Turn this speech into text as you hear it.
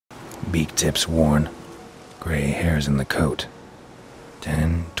beak tips worn, gray hairs in the coat.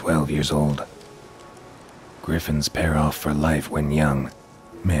 10, 12 years old. Griffins pair off for life when young.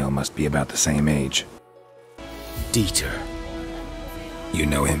 Male must be about the same age. Dieter. You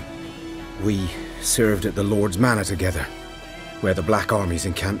know him? We served at the Lord's Manor together, where the Black Army's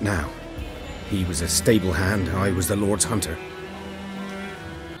encamped now. He was a stable hand, I was the Lord's hunter.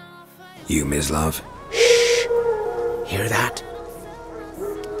 You, Mislav? Shh! Hear that?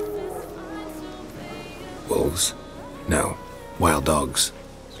 Wolves? No. Wild dogs.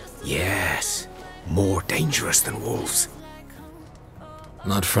 Yes. More dangerous than wolves.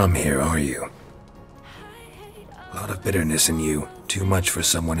 Not from here, are you? A lot of bitterness in you. Too much for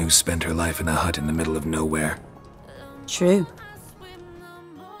someone who spent her life in a hut in the middle of nowhere. True.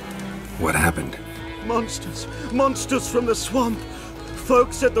 What happened? Monsters! Monsters from the swamp!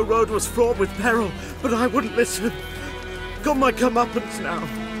 Folk said the road was fraught with peril, but I wouldn't listen. Got my comeuppance now.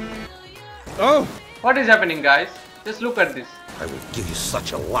 Oh! What is happening, guys? Just look at this. I will give you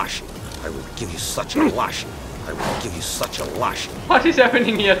such a lashing. I will give you such a lashing. I will give you such a lashing. What is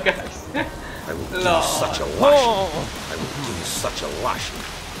happening here, guys? I will give you such a lashing. I will give you such a lashing.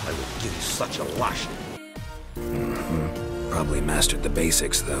 I will give you such a lashing. Probably mastered the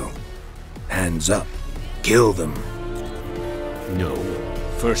basics, though. Hands up. Kill them. No.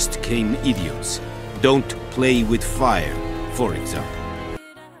 First came idioms. Don't play with fire, for example.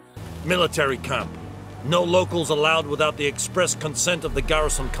 Military camp. No locals allowed without the express consent of the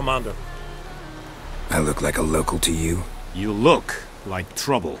garrison commander. I look like a local to you? You look like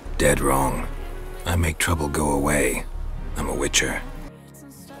trouble. Dead wrong. I make trouble go away. I'm a witcher.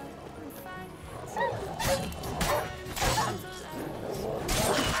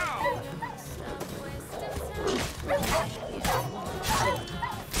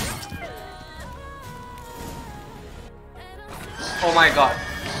 Oh my god.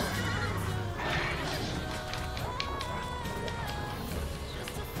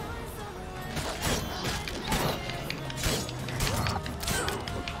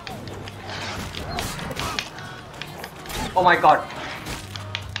 Oh my god.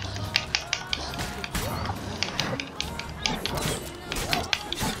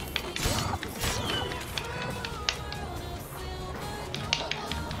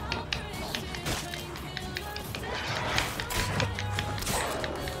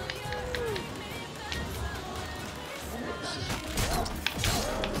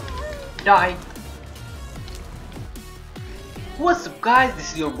 Die. What's up, guys,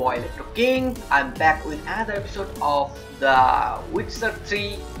 this is your boy Electro King. I'm back with another episode of The Witcher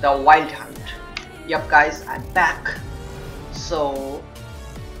 3 The Wild Hunt. Yep guys, I'm back. So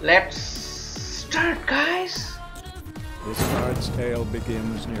let's start, guys. This bard's tale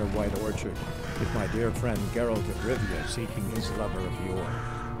begins near White Orchard, with my dear friend Geralt of Rivia seeking his lover of yore,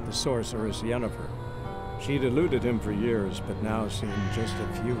 the sorceress Yennefer. She'd eluded him for years, but now seemed just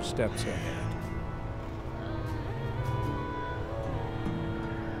a few steps ahead.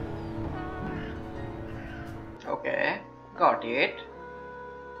 Okay, got it.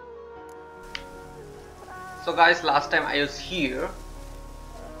 So guys, last time I was here.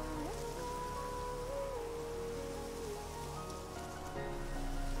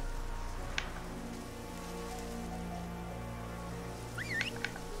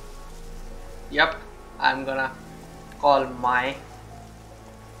 Yep, I'm gonna call my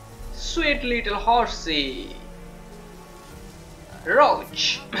sweet little horsey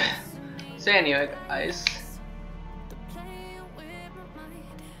Roach. So anyway guys,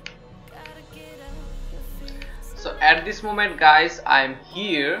 so at this moment guys, I'm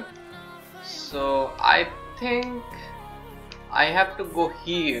here. So I think I have to go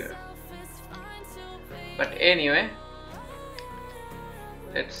here, but anyway,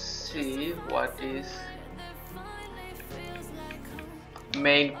 let's see what is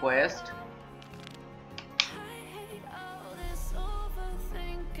main quest.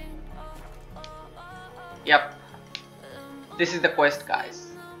 Yep, this is the quest guys.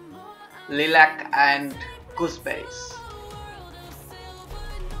 Lilac and gooseberries,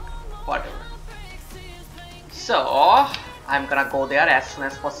 whatever. So I'm gonna go there as soon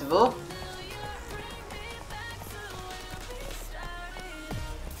as possible.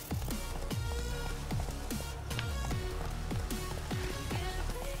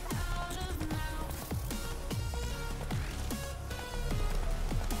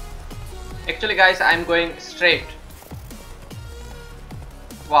 Actually guys, I'm going straight.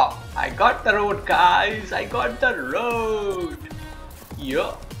 Wow, I got the road guys, I got the road.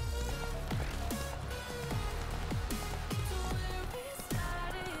 Yeah.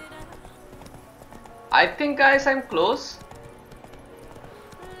 I think guys, I'm close.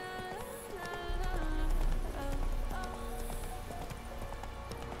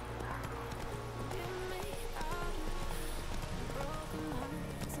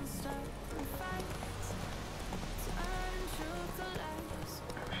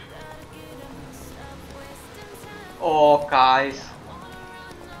 Oh, guys.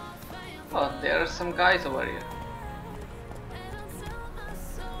 Oh, there are some guys over here.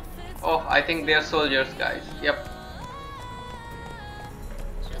 Oh, I think they are soldiers, guys. Yep.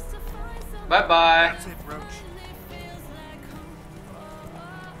 Bye bye.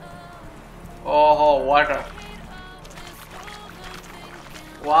 Oh, water.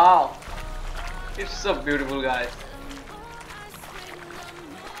 Wow. It's so beautiful, guys.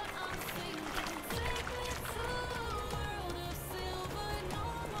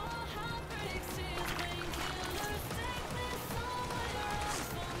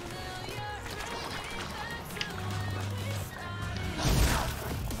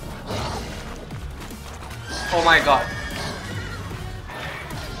 Oh my god.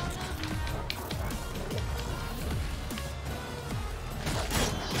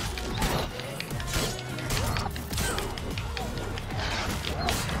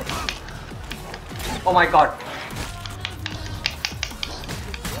 Oh my god.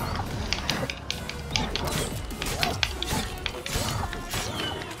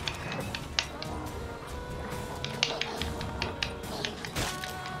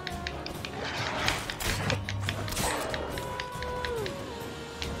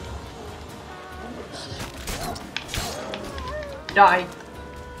 Die.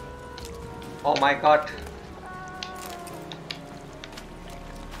 Oh my god.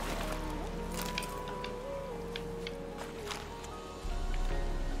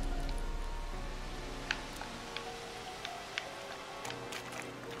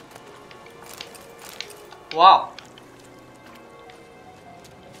 Wow.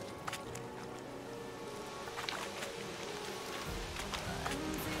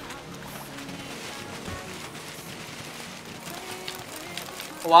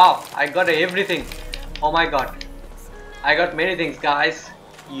 Wow, I got everything. Oh my god. I got many things, guys.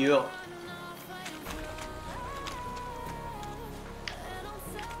 Yo.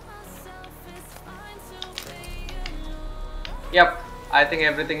 Yep, I think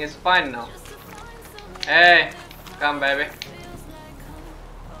everything is fine now. Hey, come baby.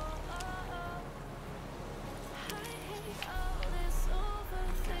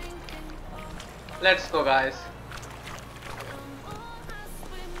 Let's go, guys.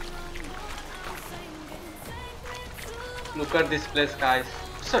 Look at this place, guys.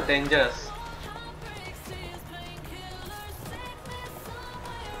 It's so dangerous.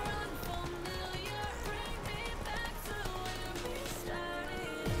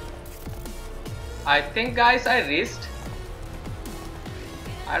 I think, guys, I reached.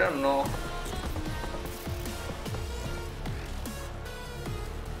 I don't know.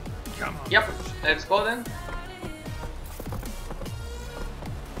 Come on. Yep, let's go then.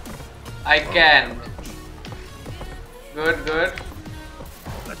 I can. Good, good.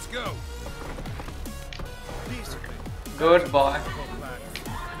 Let's go. Good boy.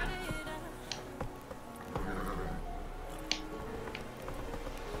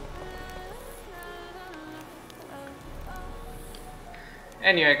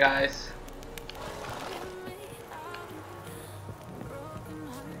 Anyway, guys.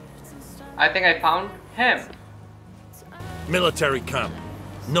 I think I found him. Military camp.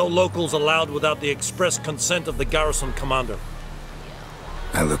 No locals allowed without the express consent of the garrison commander.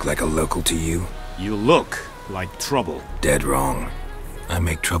 I look like a local to you? You look like trouble. Dead wrong. I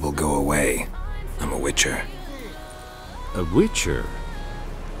make trouble go away. I'm a witcher. A witcher?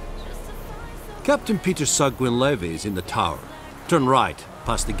 Captain Peter Sagwin Levy is in the tower. Turn right,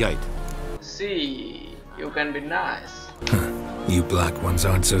 past the gate. See, you can be nice. You black ones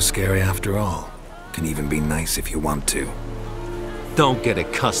aren't so scary after all. Can even be nice if you want to. Don't get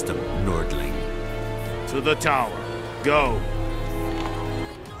accustomed, Nordling. To the tower. Go.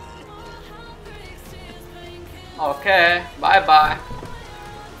 Okay, bye bye.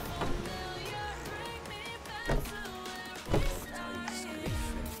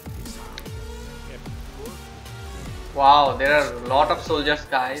 Wow, there are a lot of soldiers,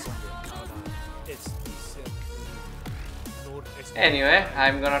 guys. Anyway,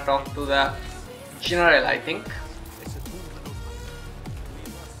 I'm gonna talk to the general, I think.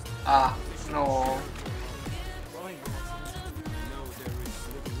 Ah, no.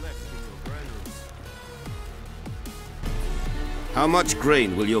 How much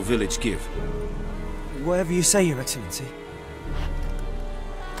grain will your village give? Whatever you say, Your Excellency.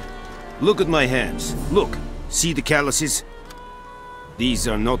 Look at my hands. Look. See the calluses? These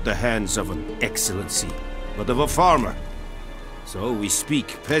are not the hands of an excellency, but of a farmer. So we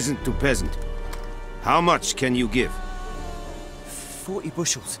speak peasant to peasant. How much can you give? 40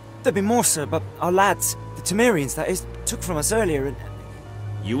 bushels. There'd be more, sir, but our lads, the Temerians that is, took from us earlier and...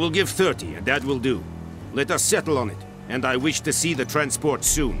 You will give 30, and that will do. Let us settle on it, and I wish to see the transport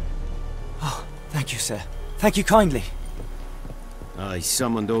soon. Oh, thank you, sir. Thank you kindly. I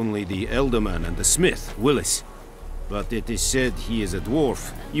summoned only the Elderman and the smith, Willis. But it is said he is a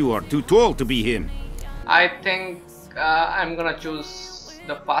dwarf. You are too tall to be him. I think I'm gonna choose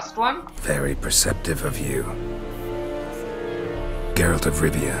the first one. Very perceptive of you. Geralt of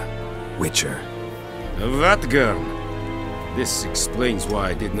Rivia, Witcher. Vatgern! This explains why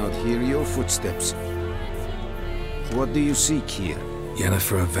I did not hear your footsteps. What do you seek here?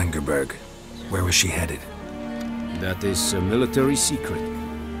 Yennefer of Vengerberg. Where was she headed? That is a military secret.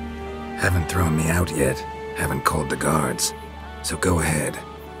 Haven't thrown me out yet. Haven't called the guards. So go ahead.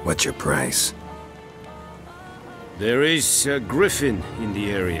 What's your price? There is a griffin in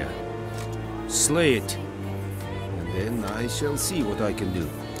the area. Slay it. And then I shall see what I can do.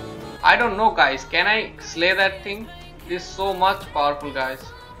 I don't know, guys. Can I slay that thing? It is so much powerful, guys.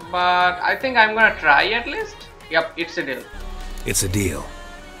 But I think I'm gonna try at least. Yep, it's a deal. It's a deal.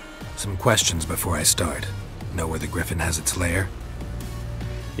 Some questions before I start. Know where the griffin has its lair?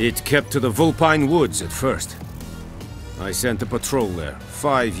 It kept to the Vulpine Woods at first. I sent a patrol there,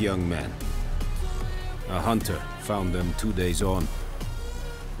 5 young men. A hunter found them 2 days on.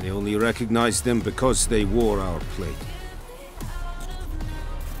 They only recognized them because they wore our plate.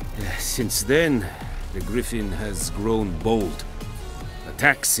 Since then, the griffin has grown bold.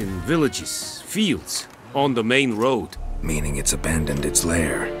 Attacks in villages, fields, on the main road. Meaning it's abandoned its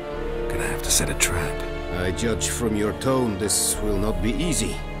lair. Gonna have to set a trap. I judge from your tone this will not be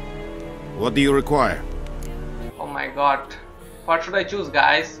easy. What do you require? Oh my god. What should I choose,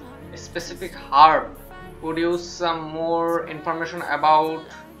 guys? A specific herb. Could use some more information about...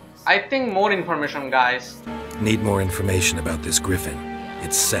 I think more information, guys. Need more information about this griffin.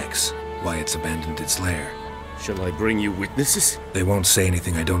 Its sex. Why it's abandoned its lair. Shall I bring you witnesses? They won't say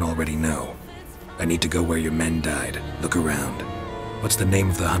anything I don't already know. I need to go where your men died. Look around. What's the name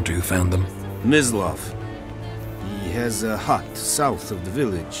of the hunter who found them? Mislav. He has a hut south of the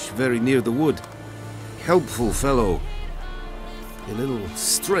village, very near the wood. Helpful fellow. A little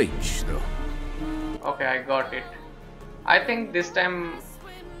strange, though. Okay, I got it. I think this time...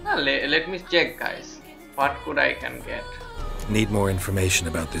 let me check, guys. What could I can get? Need more information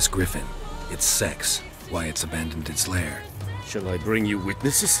about this griffin. Its sex. Why it's abandoned its lair. Shall I bring you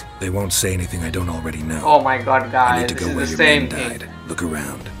witnesses? They won't say anything I don't already know. Oh my god, guys. I need to go where your men died. Look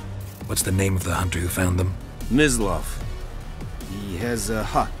around. What's the name of the hunter who found them? Mislav. He has a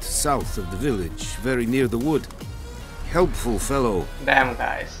hut south of the village, very near the wood. Helpful fellow. Damn,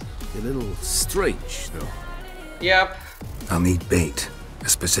 guys. A little strange, though. Yep. I'll need bait. A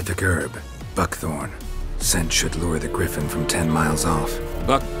specific herb. Buckthorn. Scent should lure the griffin from 10 miles off.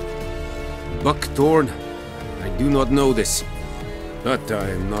 Buckthorn? I do not know this. But I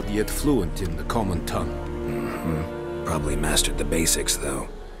am not yet fluent in the common tongue. Probably mastered the basics, though.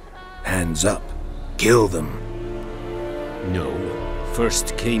 Hands up. Kill them. No.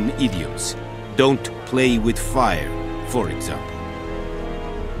 First came idioms. Don't play with fire, for example.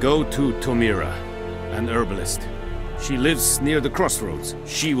 Go to Tomira, an herbalist. She lives near the crossroads.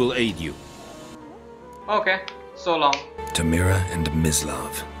 She will aid you. Okay, so long. Tomira and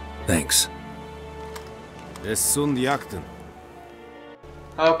Mislav. Thanks. Es sunt jakten.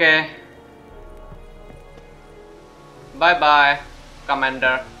 Okay. Bye-bye,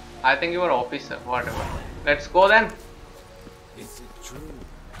 Commander. I think you are officer, whatever. Let's go then. Is it true?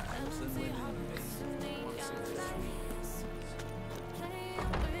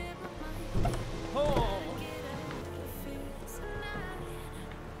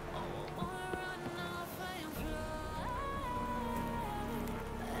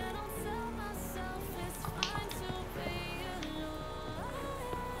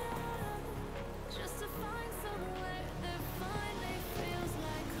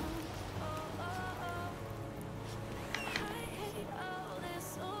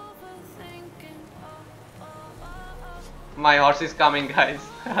 My horse is coming, guys.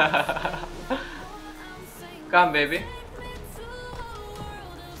 Come, baby.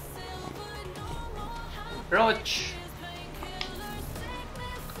 Roach.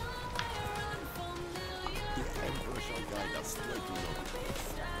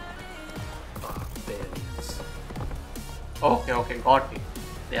 Okay, got it.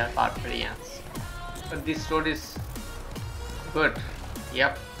 They are barbarians. But this road is good.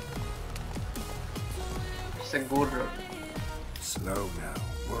 Yep. It's a good road. Slow now.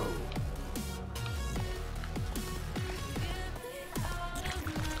 Whoa.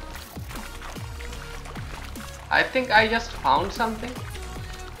 I think I just found something.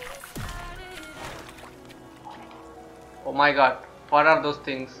 Oh my god, what are those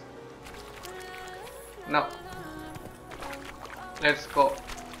things? No. Let's go.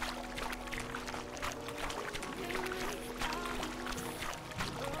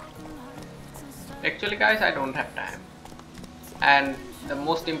 Actually guys, I don't have time. And the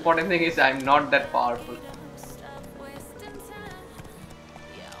most important thing is I'm not that powerful.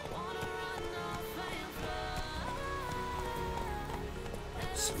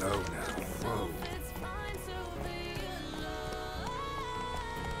 Slow now. Whoa.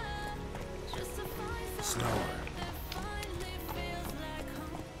 Slower.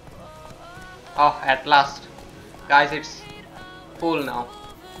 Oh, at last. Guys, it's full now.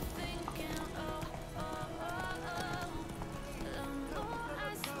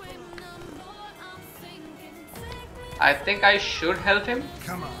 I think I should help him.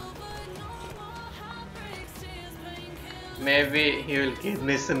 Come on. Maybe he will give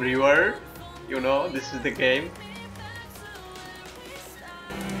me some reward. You know, this is the game.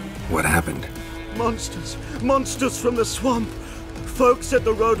 What happened? Monsters! Monsters from the swamp! Folks said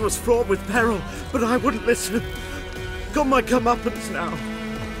the road was fraught with peril, but I wouldn't listen. Got my comeuppance now.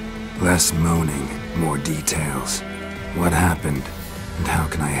 Less moaning, more details. What happened, and how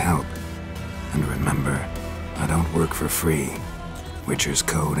can I help? And remember, I don't work for free. Witcher's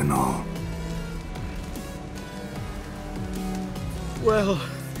code and all. Well,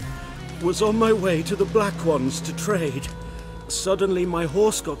 was on my way to the Black Ones to trade. Suddenly my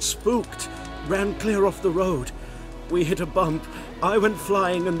horse got spooked, ran clear off the road. We hit a bump, I went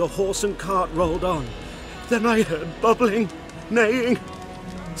flying and the horse and cart rolled on. Then I heard bubbling, neighing,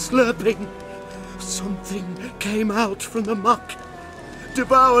 slurping. Something came out from the muck,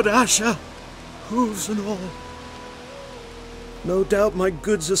 devoured Asher, hooves and all. No doubt my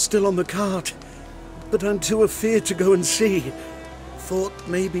goods are still on the cart, but I'm too afeard to go and see. Thought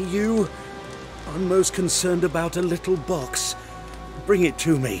maybe you are most concerned about a little box. Bring it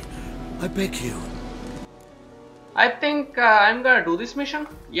to me, I beg you. I think I'm gonna do this mission.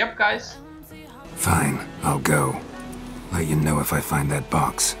 Yep, guys. Fine, I'll go. Let you know if I find that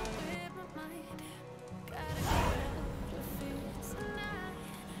box.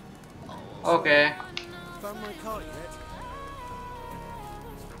 Okay. Found my cart yet?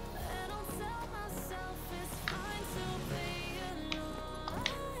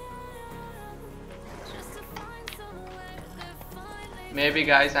 Maybe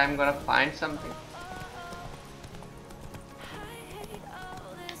guys, I'm gonna find something.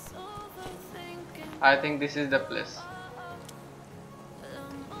 I think this is the place.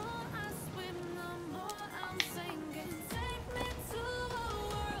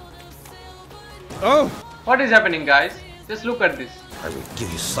 Oh! What is happening, guys? Just look at this. I will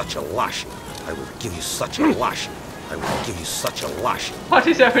give you such a lashing. I will give you such a lashing. I will give you such a lashing. What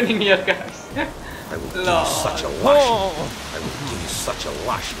is happening here, guys? I will give you such a lashing. I will give you such a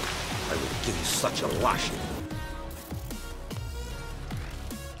lashing. I will give you such a lashing.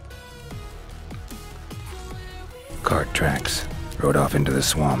 Cart tracks. Rode off into the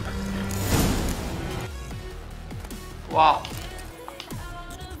swamp. Wow.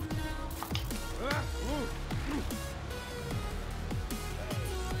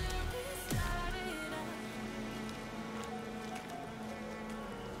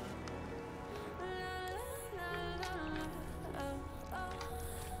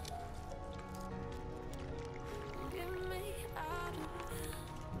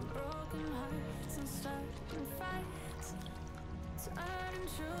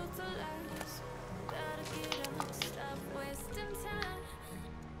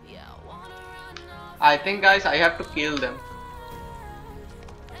 I think guys, I have to kill them.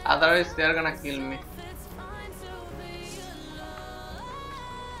 Otherwise they're gonna kill me.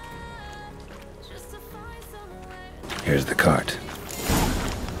 Here's the cart.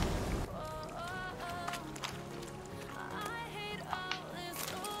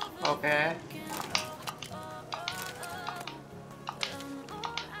 Okay.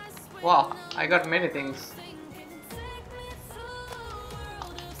 Wow, I got many things.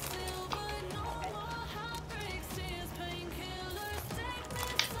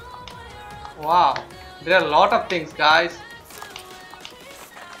 Wow, there are a lot of things, guys.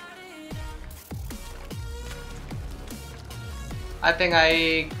 I think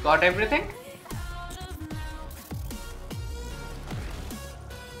I got everything.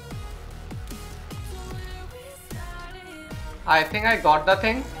 I think I got the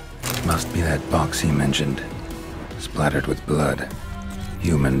thing. Must be that box he mentioned. Splattered with blood.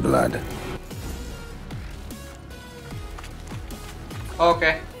 Human blood.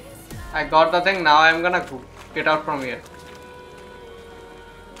 Okay. I got the thing, now I'm gonna get out from here.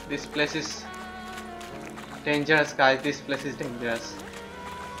 This place is dangerous, guys. This place is dangerous.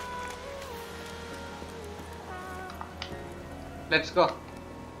 Let's go.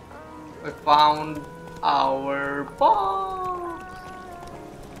 We found our box.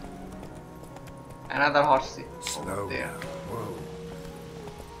 Another hot seat over there. Whoa.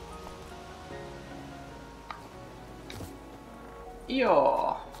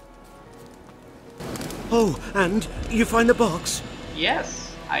 Yo. Oh, and you find the box?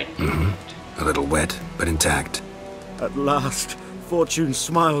 Yes, I did. A little wet, but intact. At last, fortune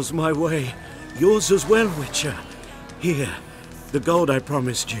smiles my way. Yours as well, Witcher. Here, the gold I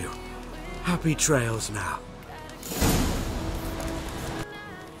promised you. Happy trails now.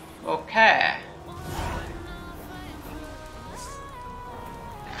 Okay.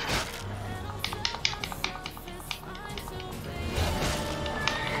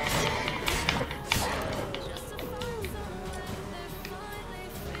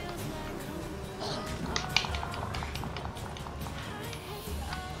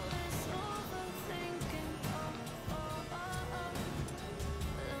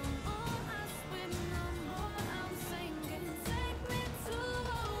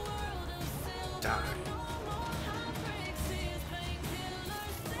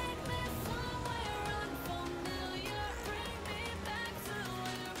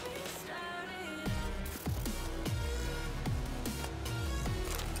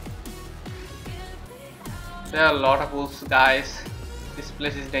 There are a lot of wolves, guys. This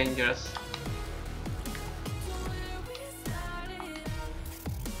place is dangerous.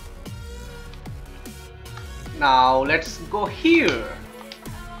 Now let's go here.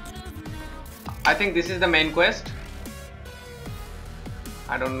 I think this is the main quest.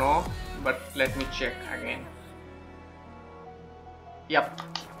 I don't know, but let me check again. Yep.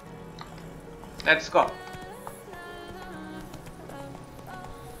 Let's go.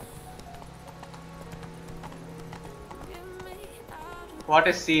 What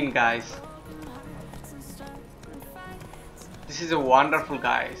a scene, guys. This is a wonderful,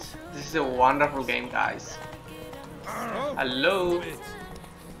 guys. This is a wonderful game, guys. Hello.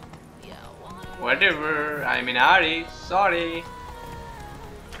 Whatever, I'm in Ari. Sorry.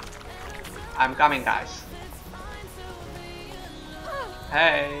 I'm coming, guys.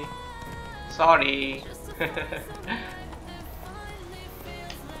 Hey. Sorry.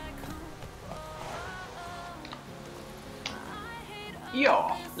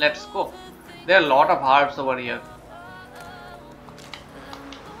 Yo, let's go. There are a lot of hearts over here.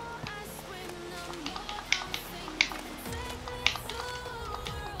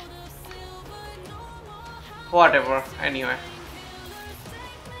 Whatever, anyway.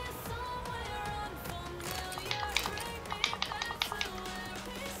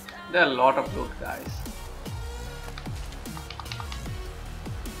 There are a lot of loot, guys.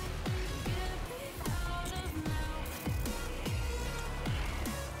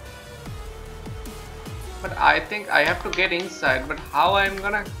 But I think I have to get inside, but how I'm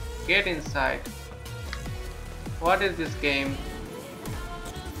gonna get inside? What is this game?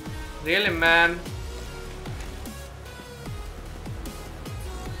 Really, man?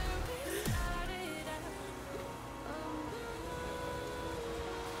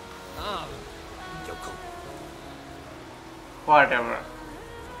 Whatever.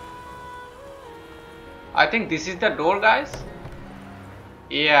 I think this is the door, guys.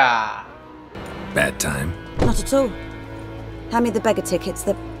 Yeah. Bad time. Not at all. Hand me the beggar tickets.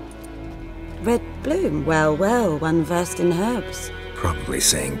 The red bloom. Well, well, one versed in herbs. Probably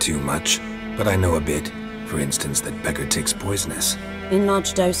saying too much, but I know a bit. For instance, that beggar tick's poisonous. In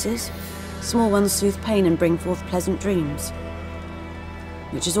large doses. Small ones soothe pain and bring forth pleasant dreams.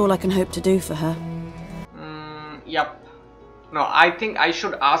 Which is all I can hope to do for her. Yep. No, I think I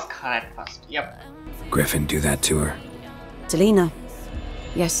should ask her at first. Yep. Griffin do that to her? Delina.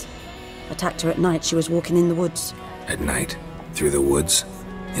 Yes. Attacked her at night. She was walking in the woods. At night? Through the woods?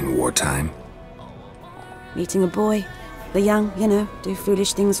 In wartime? Meeting a boy. The young, you know, do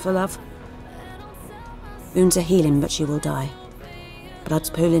foolish things for love. Wounds are healing, but she will die. Blood's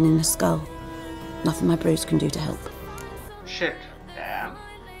pooling in her skull. Nothing my bruise can do to help. Shit. Damn.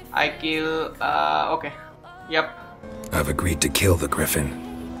 I kill... okay. Yep. I've agreed to kill the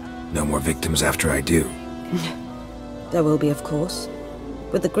Griffin. No more victims after I do. There will be, of course.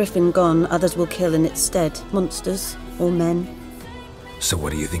 With the Griffin gone, others will kill in its stead. Monsters, or men. So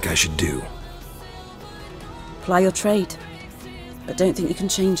what do you think I should do? Ply your trade. But don't think you can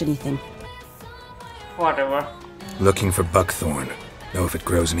change anything. Whatever. Looking for buckthorn. Know if it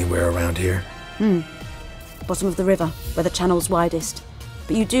grows anywhere around here? Bottom of the river, where the channel's widest.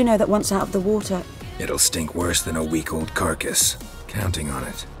 But you do know that once out of the water... It'll stink worse than a week-old carcass. Counting on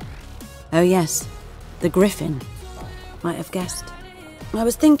it. Oh yes, the Griffin. Might have guessed. I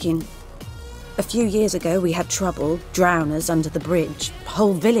was thinking, A few years ago we had trouble, drowners under the bridge. The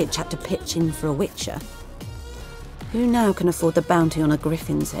whole village had to pitch in for a witcher. Who now can afford the bounty on a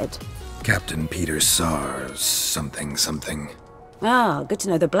griffin's head? Captain Peter Sars, something. Ah, good to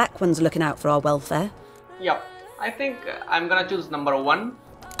know the Black One's looking out for our welfare. Yep, I think I'm gonna choose number 1.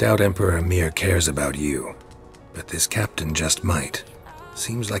 Doubt Emperor Emhyr cares about you, but this captain just might.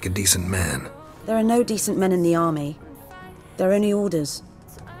 Seems like a decent man. There are no decent men in the army. They're only orders.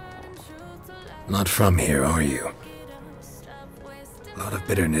 Not from here, are you? A lot of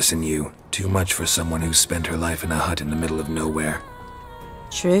bitterness in you. Too much for someone who spent her life in a hut in the middle of nowhere.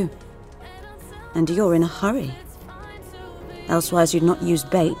 True. And you're in a hurry. Elsewise you'd not use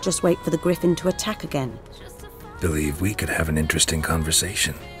bait, just wait for the griffin to attack again. Believe we could have an interesting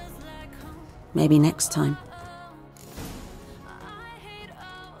conversation. Maybe next time.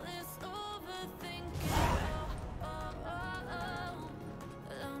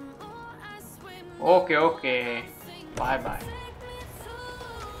 Okay. Bye.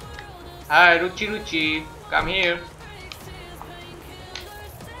 Hi, Ruchi. Come here.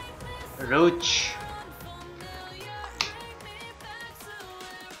 Ruch.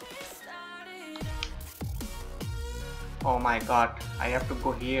 Oh my god, I have to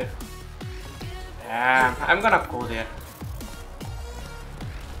go here. Damn, I'm gonna go there.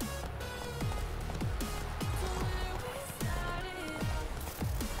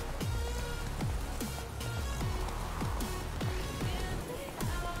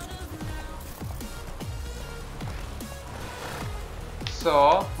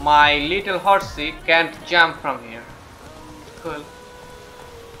 So, my little horsey can't jump from here. Cool.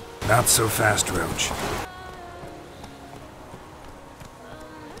 Not so fast, Roach.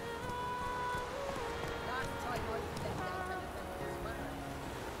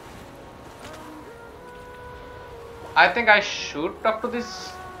 I think I should talk to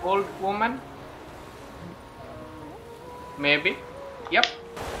this old woman. Maybe. Yep.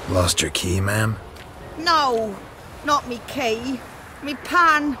 Lost your key, ma'am? No, not me key. Me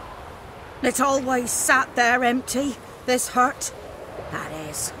pan. It always sat there empty, this hut. That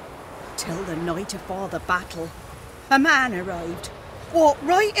is, till the night afore the battle. A man arrived, walked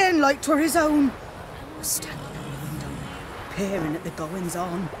right in like 'twere his own. Was standing on the window, peering at the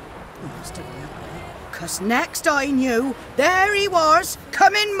goings-on. I must have looked there, 'cause next I knew, there he was,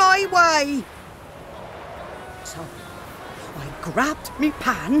 coming my way. So, I grabbed me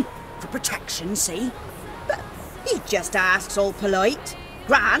pan, for protection, see? But he just asks all polite,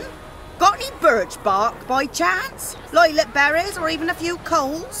 Gran, got any birch bark by chance? Lilac berries or even a few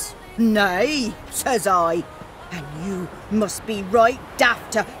coals? Nay, says I. And you must be right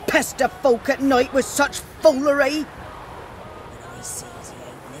daft to pester folk at night with such foolery. But I sees he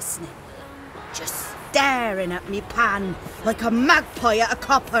ain't listening. Just staring at me pan like a magpie at a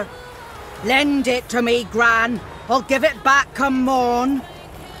copper. Lend it to me, Gran. I'll give it back come morn.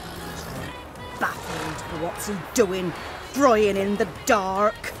 Baffled for what's he doing, frying in the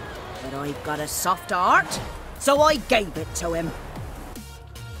dark. But I've got a soft heart, so I gave it to him.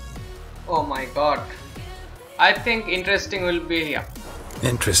 Oh my god. I think interesting will be here.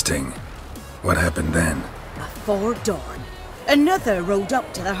 Interesting. What happened then? Before dawn, another rode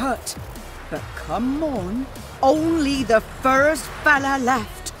up to the hut. But come morn, only the first fella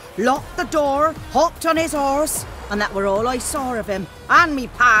left. Locked the door, hopped on his horse, and that were all I saw of him, and me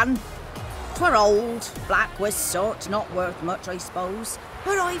pan. 'Twere old, black-wist sort, not worth much, I suppose,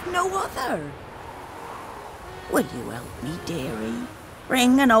 but I've no other. Will you help me, dearie?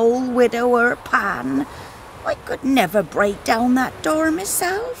 Bring an old widower pan. I could never break down that door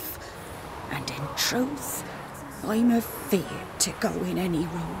myself. And in truth, I'm afeard to go in any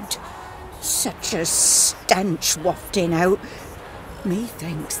road. Such a stench wafting out.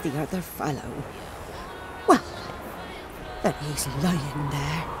 Methinks the other fellow, well, that he's lying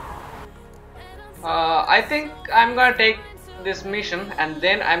there. I think I'm gonna take this mission and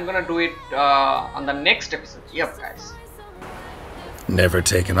then I'm gonna do it on the next episode. Yep, guys. Never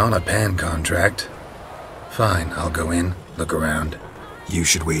taken on a pan contract. Fine, I'll go in, look around. You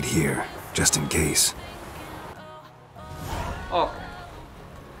should wait here, just in case. Okay.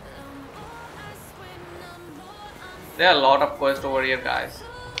 There are a lot of quests over here, guys.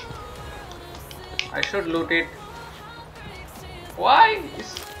 I should loot it. Why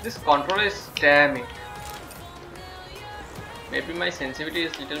is this controller is damning? Maybe my sensitivity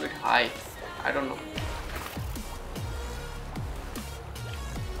is a little bit high. I don't know.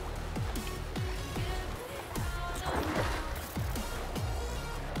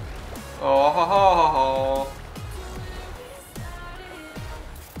 Oh ho ho ho ho.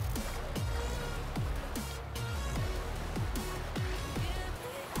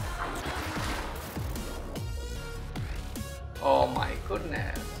 Oh my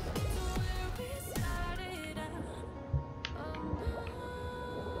goodness.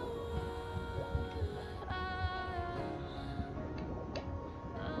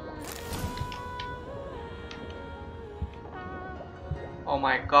 Oh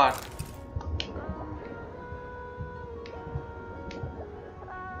my god.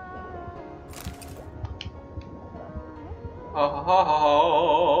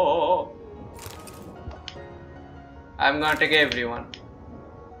 Oh. I'm gonna take everyone.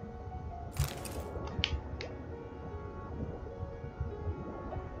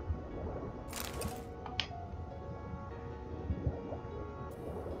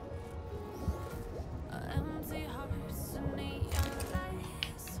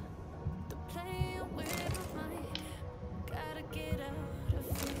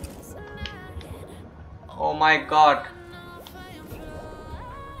 Oh my god.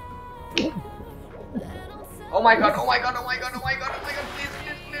 Oh my god, oh my god, oh my god, oh my god, oh my god, please,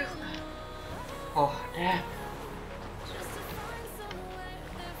 please, please. Oh, damn.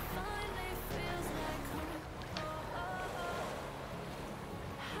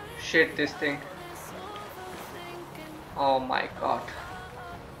 Shit, this thing. Oh my god.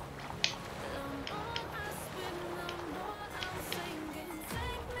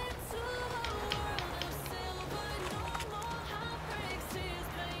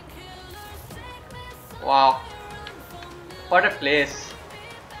 Wow, what a place.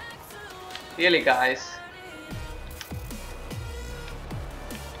 Really, guys.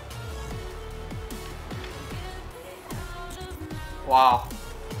 Wow,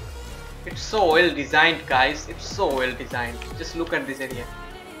 it's so well designed, guys. It's so well designed. Just look at this area.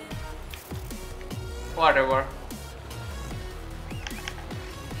 Whatever.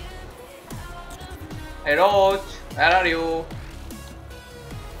 Hey Roach, where are you?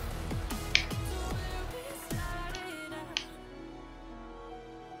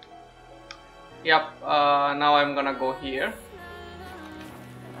 Yep, now I'm gonna go here.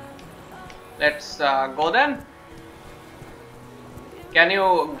 Let's go then. Can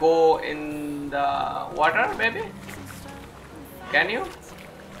you go in the water, baby? Can you?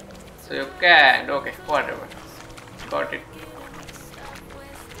 So you can. Okay, whatever. Got it.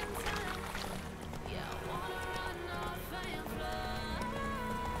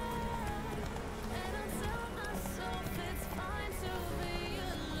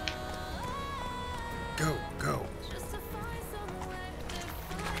 Go.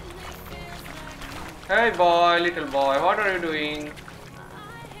 Hey boy, little boy, what are you doing?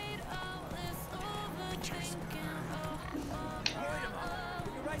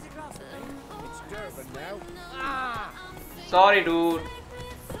 Sorry, dude.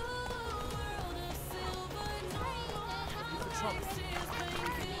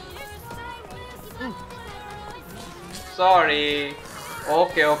 Sorry.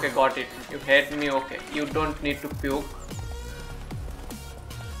 Okay, got it. You hate me, okay. You don't need to puke.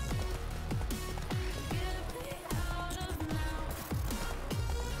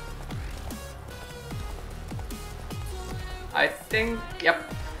 I think, yep,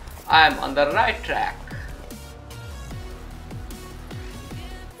 I am on the right track.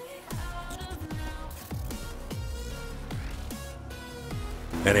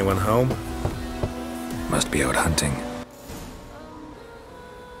 Anyone home? Must be out hunting.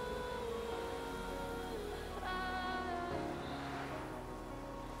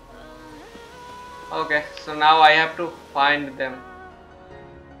 Okay, so now I have to find them.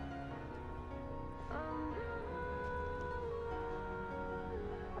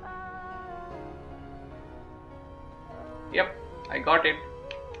 Yep, I got it.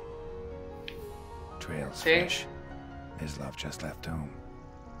 Trail's Okay. fresh. Mislav just left home.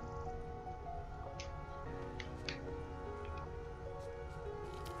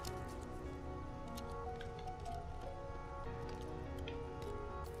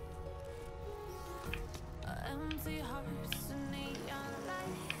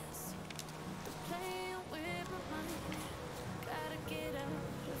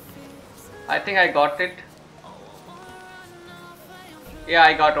 I think I got it. Yeah,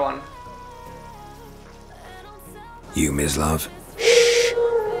 I got one. You, Mislav?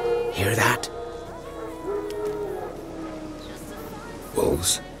 Hear that?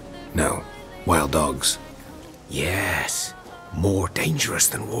 Wolves? No. Wild dogs. Yes. More dangerous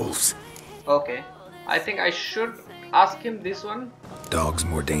than wolves. Okay, I think I should ask him this one. Dogs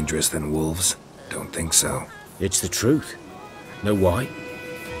more dangerous than wolves? Don't think so. It's the truth. Know why?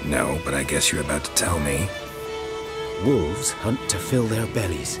 No, but I guess you're about to tell me. Wolves hunt to fill their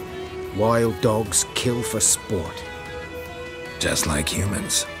bellies. Wild dogs kill for sport. Just like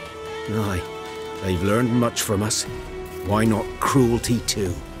humans. Aye, they've learned much from us. Why not cruelty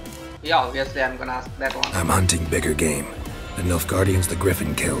too? Yeah, obviously I'm gonna ask that one. I'm hunting bigger game. The Nilfgaardians the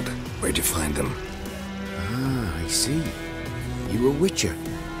Griffin killed. Where'd you find them? Ah, I see. You a witcher.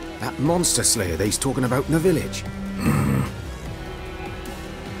 That monster slayer they's talking about in the village.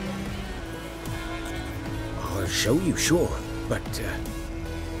 I'll show you, sure. But,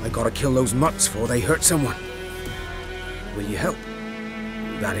 I gotta kill those mutts before they hurt someone. Will you help?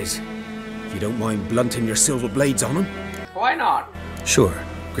 That is, if you don't mind blunting your silver blades on them. Why not? Sure.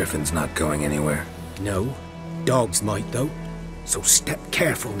 Griffin's not going anywhere. No. Dogs might, though. So step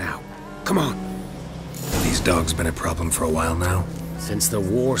careful now. Come on. Have these dogs been a problem for a while now? Since the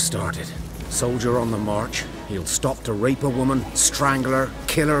war started. Soldier on the march. He'll stop to rape a woman, strangle her,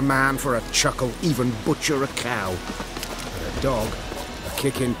 kill her man for a chuckle, even butcher a cow. But a dog, a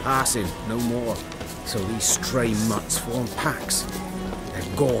kick in passing, no more. So these stray mutts form packs.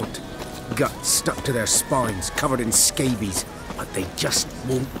 They're gaunt, guts stuck to their spines, covered in scabies. But they just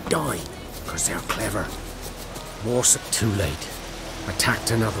won't die, because they're clever. Morse too late.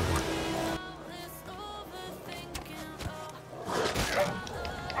 Attacked another one.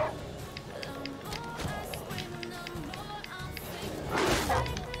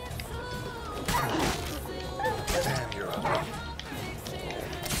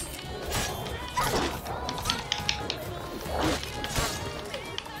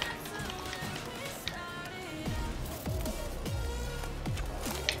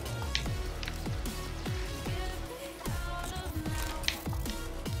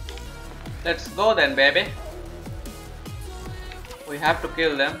 Let's go then, baby. We have to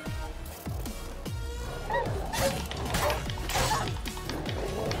kill them.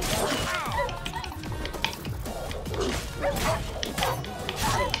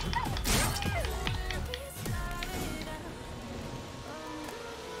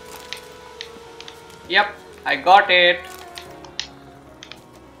 Yep, I got it.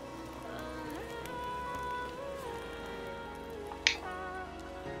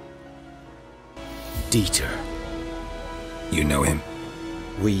 Dieter. You know him?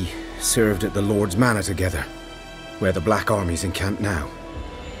 We served at the Lord's Manor together, where the Black Army's encamped now.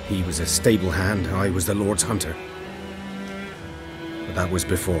 He was a stable hand, I was the Lord's hunter. But that was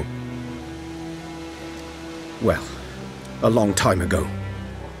before... well, a long time ago.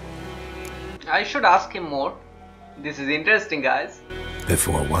 I should ask him more. This is interesting, guys.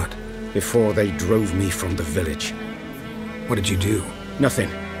 Before what? Before they drove me from the village. What did you do? Nothing.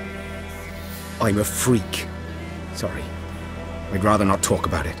 I'm a freak. Sorry. I'd rather not talk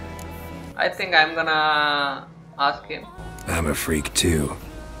about it. I think I'm gonna ask him. I'm a freak too.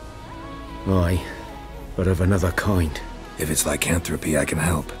 Aye, but of another kind. If it's lycanthropy, I can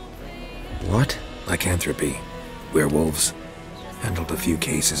help. What? Lycanthropy. Werewolves. Handled a few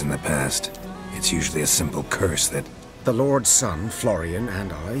cases in the past. It's usually a simple curse that... The Lord's son, Florian,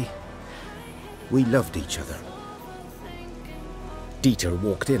 and I... we loved each other. Dieter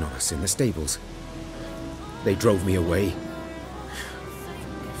walked in on us in the stables. They drove me away.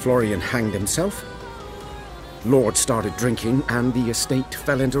 Florian hanged himself. Lord started drinking, and the estate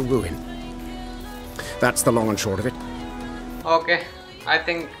fell into ruin. That's the long and short of it. Okay, I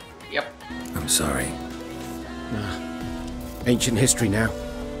think... yep. I'm sorry. Ancient history now.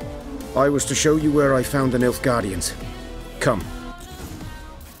 I was to show you where I found the Nilfgaardians. Come.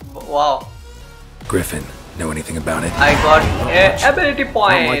 Wow. Griffin, know anything about it? I got an ability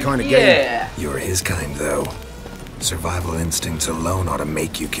point. Not my kind of yeah. game. You're his kind, though. Survival instincts alone ought to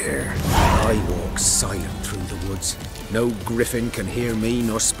make you care. I walk silent through the woods. No griffin can hear me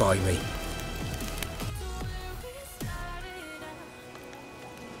nor spy me.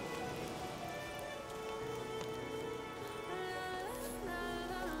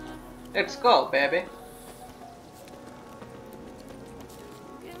 Let's go, baby.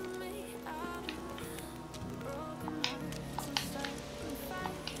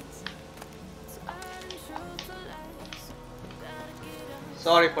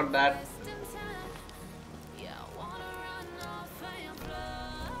 Sorry for that.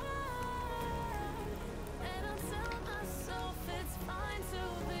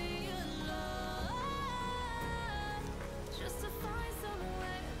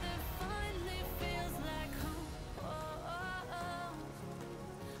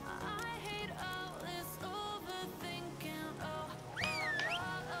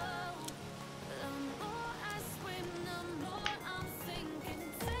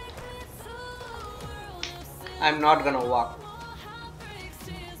 I'm not gonna walk.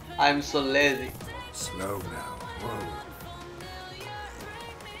 I'm so lazy. Slow now. Whoa.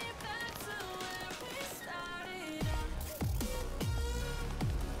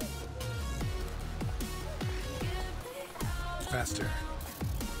 faster.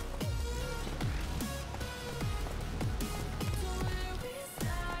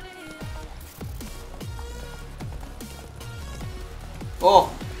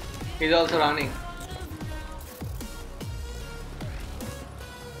 Oh, he's also running.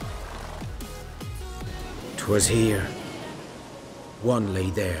 "'Twas here. One lay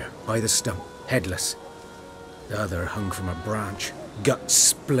there, by the stump, headless. The other hung from a branch, guts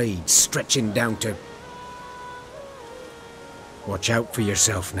splayed, stretching down to... Watch out for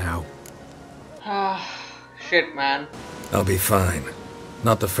yourself now." Ah, shit, man. I'll be fine.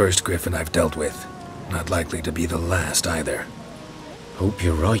 Not the first griffin I've dealt with. Not likely to be the last either. Hope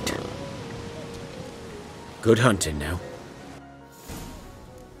you're right. Good hunting now.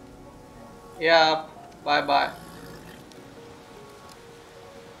 Yeah, bye-bye.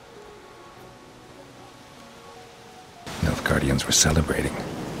 Nilfgaardians were celebrating.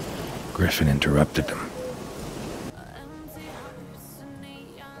 Griffin interrupted them.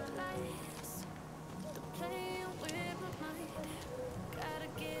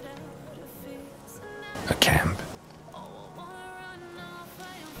 A camp.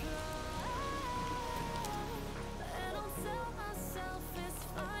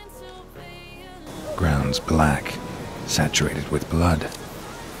 Grounds black, saturated with blood.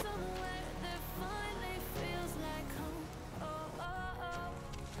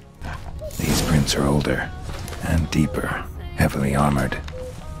 These prints are older and deeper, heavily armored.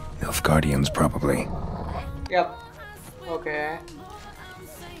 Nilfgaardians, probably. Yep. Okay.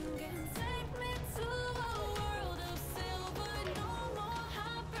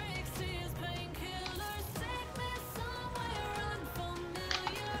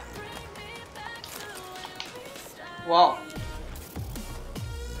 Wow.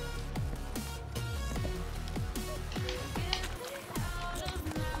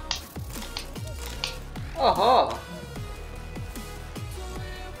 Oh.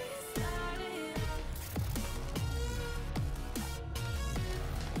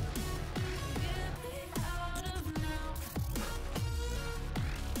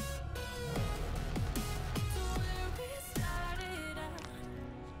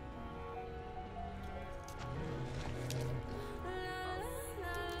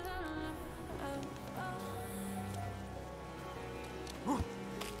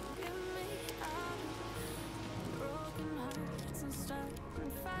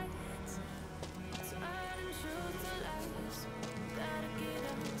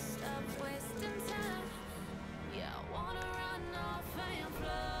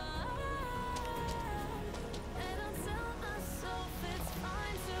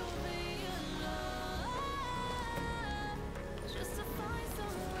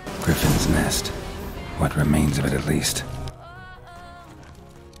 Griffin's nest. What remains of it, at least.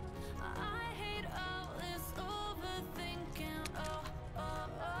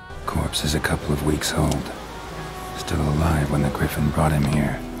 Corpse is a couple of weeks old. Still alive when the Griffin brought him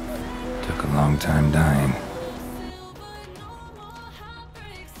here. Took a long time dying.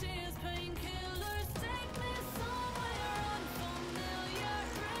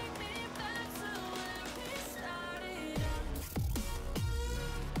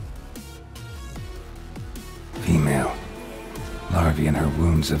 Female. Larvae in her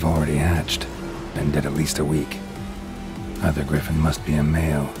wounds have already hatched. Been dead at least a week. Other Griffin must be a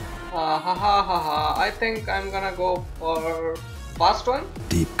male. I think I'm gonna go for first one.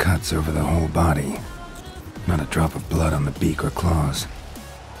 Deep cuts over the whole body. Not a drop of blood on the beak or claws.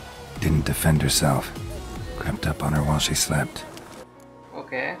 Didn't defend herself. Crept up on her while she slept.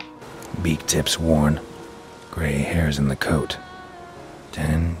 Okay. Beak tips worn. Gray hairs in the coat.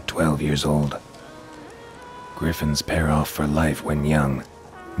 10, 12 years old. Griffins pair off for life when young.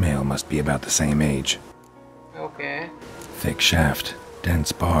 Male must be about the same age. Okay. Thick shaft,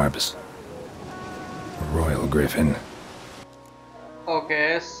 dense barbs. Royal Griffin.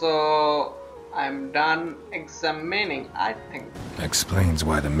 Okay, so I'm done examining, I think. Explains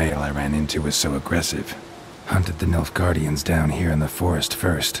why the male I ran into was so aggressive. Hunted the Nilfgaardians down here in the forest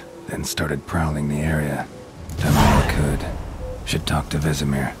first, then started prowling the area. Done all I could. Should talk to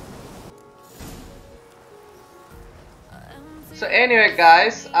Vesemir. So anyway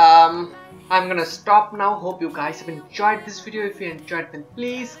guys, I'm gonna stop now. Hope you guys have enjoyed this video. If you enjoyed, then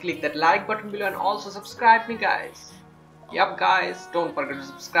please click that like button below and also subscribe me guys. Yup guys, don't forget to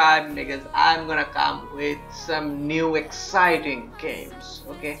subscribe because I'm gonna come with some new exciting games.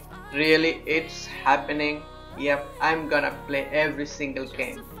 Okay, really, it's happening. Yep, I'm gonna play every single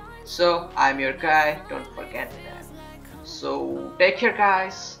game. So I'm your guy, don't forget that. So take care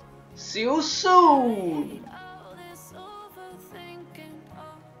guys, see you soon.